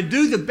simply trying to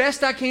do the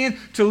best I can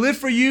to live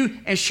for you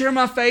and share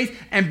my faith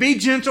and be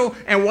gentle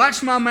and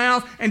watch my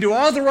mouth and do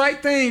all the right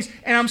things,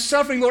 and I'm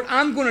suffering. Lord,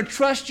 I'm going to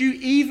trust you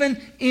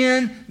even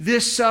in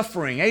this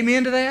suffering.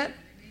 Amen to that?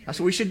 That's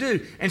what we should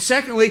do. And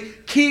secondly,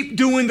 keep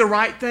doing the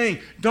right thing.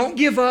 Don't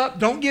give up.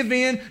 Don't give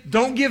in.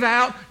 Don't give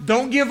out.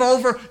 Don't give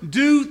over.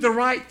 Do the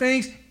right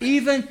things,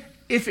 even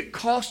if it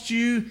costs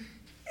you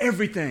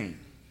everything.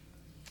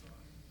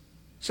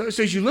 So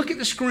as you look at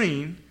the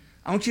screen,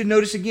 I want you to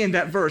notice again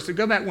that verse. So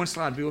go back one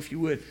slide, Bill, if you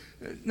would.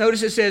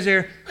 Notice it says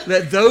there,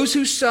 let those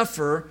who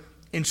suffer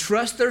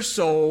entrust their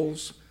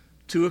souls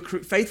to a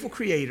faithful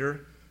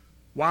Creator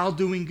while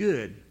doing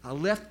good. I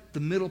left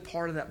the middle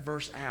part of that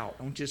verse out.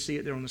 I want you to see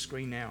it there on the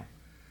screen now.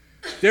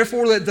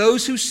 Therefore, let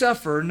those who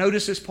suffer,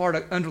 notice this part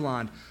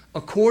underlined,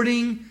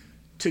 according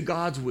to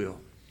God's will.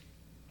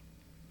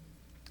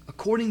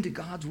 According to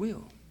God's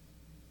will.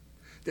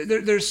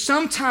 There's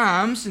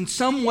sometimes, in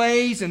some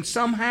ways, and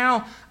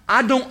somehow,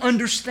 I don't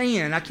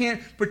understand. I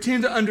can't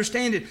pretend to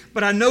understand it,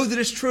 but I know that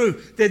it's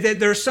true. That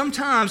there are some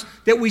times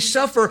that we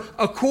suffer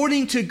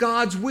according to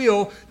God's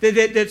will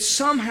that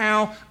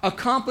somehow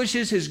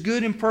accomplishes His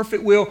good and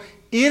perfect will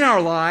in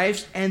our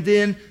lives and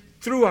then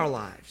through our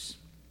lives.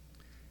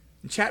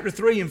 In chapter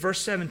 3 and verse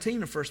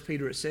 17 of 1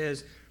 Peter it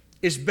says,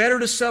 it's better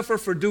to suffer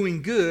for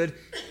doing good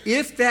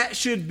if that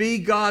should be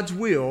God's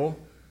will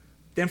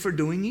than for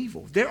doing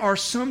evil. There are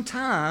some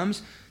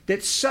times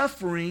that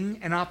suffering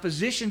and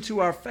opposition to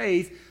our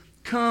faith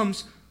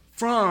comes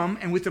from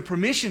and with the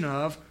permission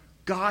of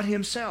God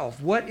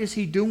Himself. What is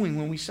He doing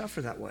when we suffer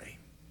that way?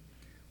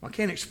 Well, I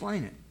can't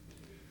explain it,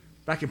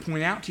 but I can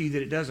point out to you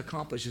that it does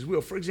accomplish His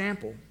will. For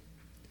example,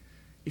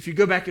 if you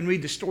go back and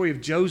read the story of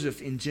Joseph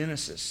in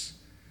Genesis,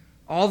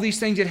 all these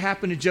things that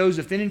happened to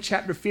Joseph, then in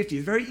chapter 50, at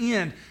the very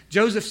end,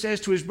 Joseph says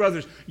to his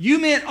brothers, you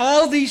meant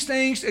all these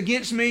things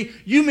against me,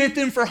 you meant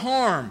them for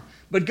harm,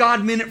 but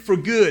God meant it for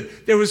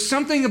good. There was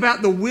something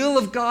about the will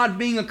of God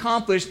being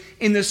accomplished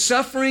in the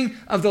suffering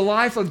of the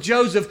life of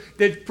Joseph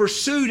that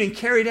pursued and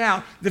carried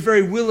out the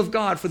very will of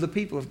God for the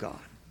people of God.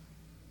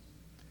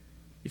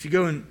 If you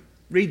go and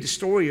read the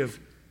story of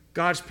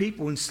God's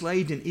people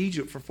enslaved in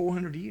Egypt for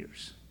 400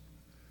 years,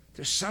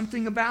 there's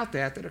something about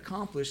that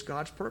accomplished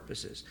God's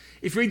purposes.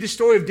 If you read the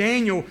story of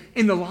Daniel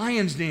in the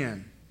lion's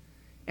den,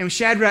 and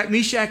Shadrach,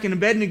 Meshach, and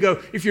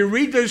Abednego, if you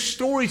read those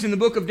stories in the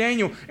book of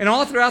Daniel and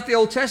all throughout the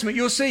Old Testament,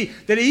 you'll see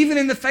that even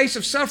in the face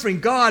of suffering,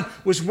 God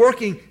was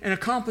working and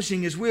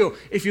accomplishing His will.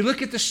 If you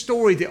look at the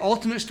story, the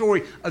ultimate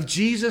story of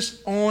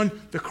Jesus on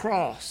the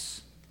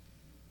cross,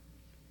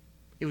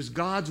 it was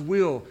God's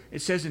will,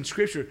 it says in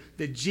Scripture,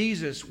 that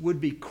Jesus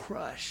would be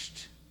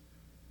crushed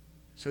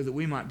so that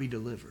we might be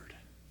delivered.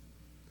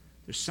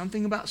 There's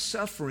something about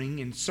suffering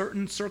in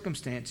certain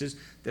circumstances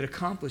that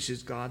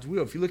accomplishes God's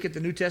will. If you look at the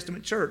New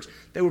Testament church,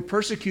 they were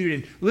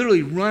persecuted and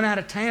literally run out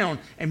of town,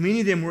 and many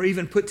of them were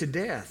even put to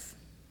death.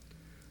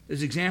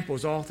 There's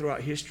examples all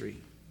throughout history.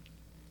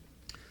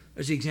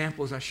 There's the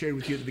examples I shared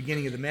with you at the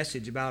beginning of the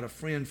message about a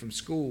friend from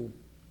school,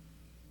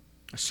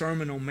 a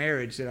sermon on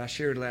marriage that I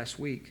shared last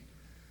week,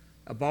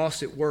 a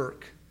boss at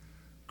work,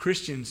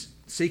 Christians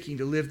seeking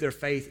to live their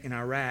faith in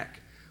Iraq,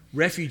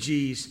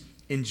 refugees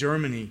in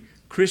Germany,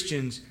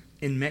 Christians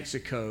in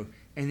Mexico,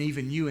 and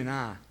even you and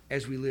I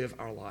as we live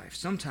our life.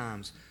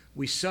 Sometimes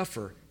we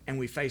suffer and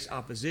we face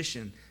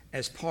opposition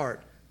as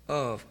part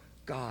of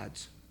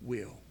God's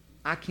will.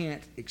 I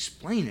can't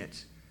explain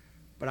it,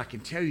 but I can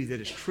tell you that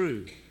it's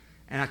true.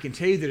 And I can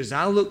tell you that as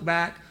I look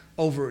back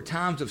over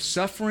times of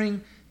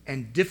suffering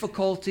and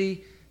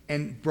difficulty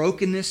and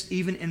brokenness,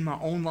 even in my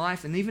own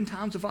life, and even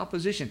times of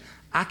opposition,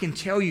 I can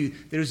tell you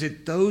that it was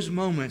at those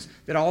moments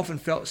that I often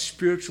felt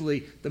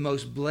spiritually the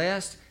most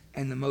blessed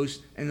and the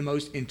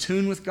most in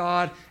tune with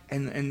God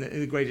and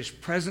the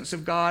greatest presence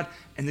of God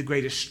and the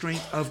greatest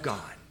strength of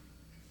God.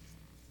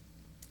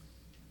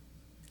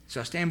 So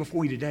I stand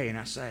before you today and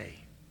I say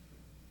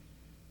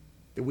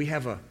that we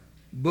have a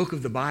book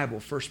of the Bible,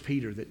 1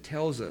 Peter, that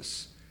tells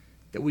us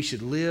that we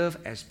should live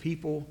as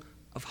people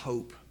of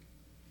hope.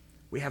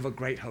 We have a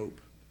great hope.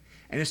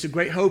 And it's a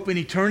great hope in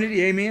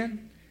eternity,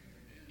 amen?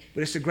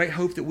 But it's a great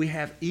hope that we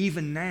have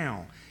even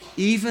now.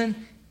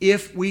 Even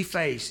if we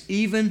face,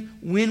 even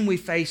when we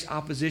face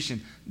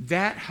opposition,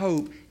 that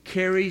hope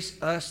carries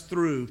us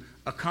through,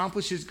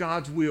 accomplishes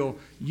God's will,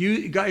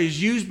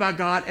 is used by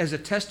God as a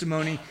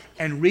testimony,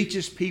 and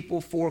reaches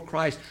people for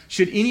Christ.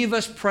 Should any of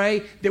us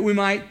pray that we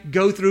might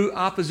go through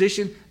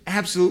opposition?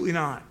 Absolutely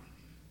not.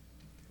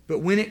 But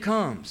when it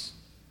comes,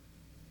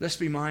 let's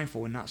be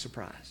mindful and not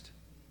surprised.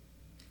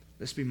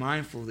 Let's be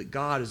mindful that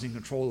God is in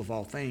control of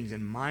all things,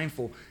 and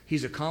mindful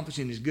He's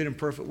accomplishing His good and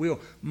perfect will.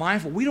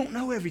 Mindful we don't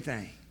know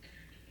everything,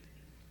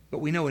 but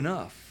we know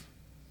enough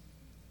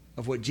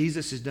of what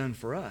Jesus has done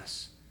for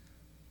us,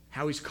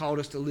 how He's called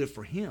us to live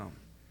for Him.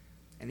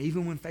 And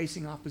even when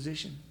facing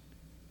opposition,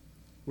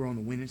 we're on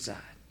the winning side.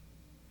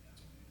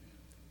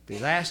 The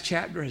last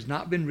chapter has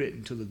not been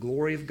written till the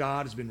glory of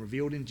God has been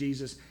revealed in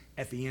Jesus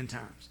at the end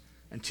times.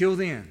 Until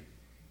then,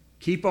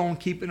 keep on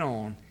keeping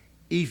on,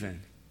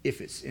 even if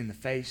it's in the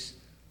face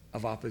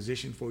of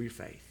opposition for your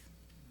faith.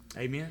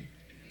 Amen?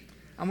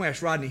 I'm going to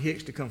ask Rodney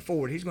Hicks to come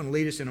forward. He's going to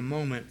lead us in a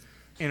moment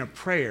in a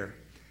prayer.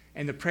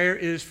 And the prayer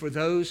is for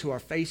those who are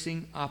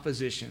facing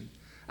opposition.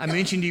 I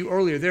mentioned to you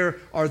earlier, there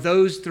are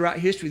those throughout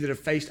history that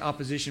have faced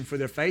opposition for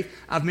their faith.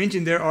 I've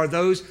mentioned there are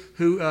those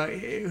who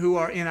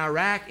are in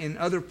Iraq and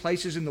other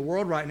places in the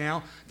world right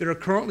now that are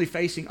currently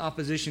facing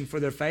opposition for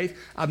their faith.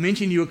 I've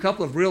mentioned to you a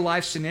couple of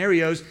real-life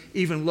scenarios,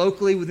 even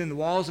locally within the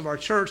walls of our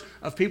church,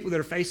 of people that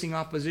are facing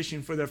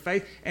opposition for their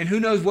faith. And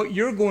who knows what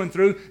you're going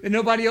through that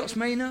nobody else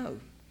may know.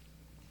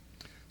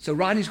 So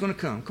Rodney's going to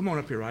come. Come on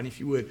up here, Rodney, if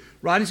you would.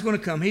 Rodney's going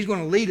to come. He's going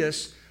to lead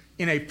us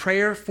in a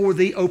prayer for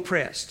the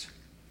oppressed.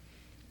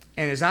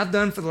 And as I've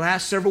done for the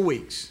last several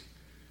weeks,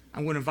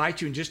 I'm going to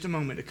invite you in just a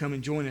moment to come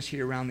and join us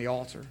here around the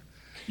altar.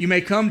 You may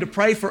come to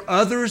pray for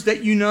others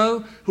that you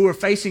know who are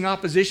facing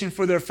opposition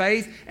for their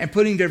faith and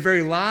putting their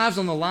very lives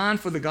on the line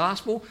for the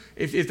gospel.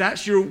 If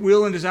that's your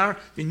will and desire,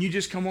 then you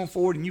just come on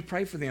forward and you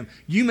pray for them.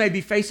 You may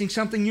be facing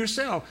something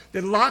yourself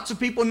that lots of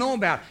people know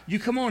about. You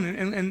come on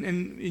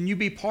and you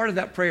be part of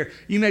that prayer.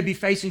 You may be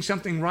facing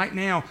something right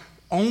now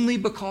only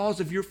because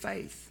of your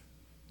faith.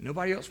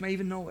 Nobody else may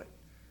even know it.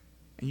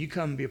 And you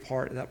come and be a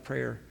part of that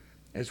prayer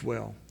as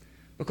well.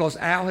 Because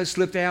Al has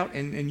slipped out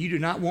and you do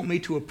not want me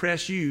to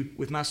oppress you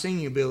with my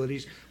singing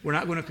abilities, we're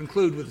not going to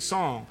conclude with a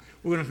song.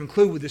 We're going to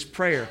conclude with this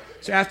prayer.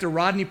 So after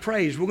Rodney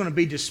prays, we're going to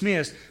be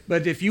dismissed.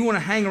 But if you want to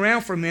hang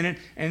around for a minute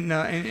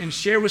and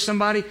share with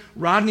somebody,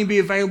 Rodney be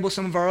available.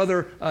 Some of our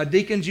other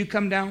deacons, you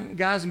come down,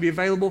 guys, and be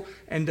available.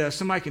 And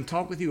somebody can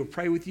talk with you or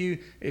pray with you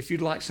if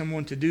you'd like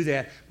someone to do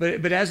that.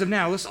 But as of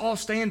now, let's all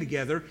stand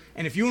together.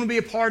 And if you want to be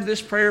a part of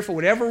this prayer for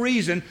whatever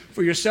reason,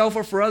 for yourself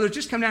or for others,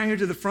 just come down here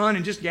to the front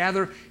and just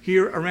gather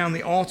here around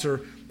the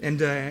altar. And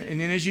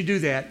then as you do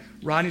that,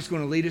 Rodney's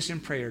going to lead us in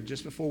prayer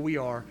just before we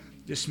are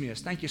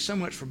dismissed. Thank you so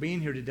much for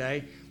being here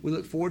today. We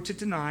look forward to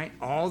tonight,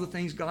 all the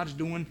things God's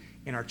doing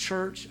in our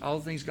church, all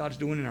the things God's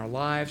doing in our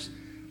lives.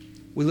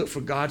 We look for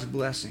God's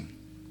blessing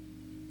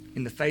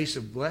in the face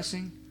of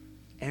blessing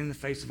and in the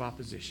face of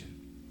opposition.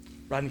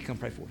 Rodney, come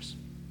pray for us.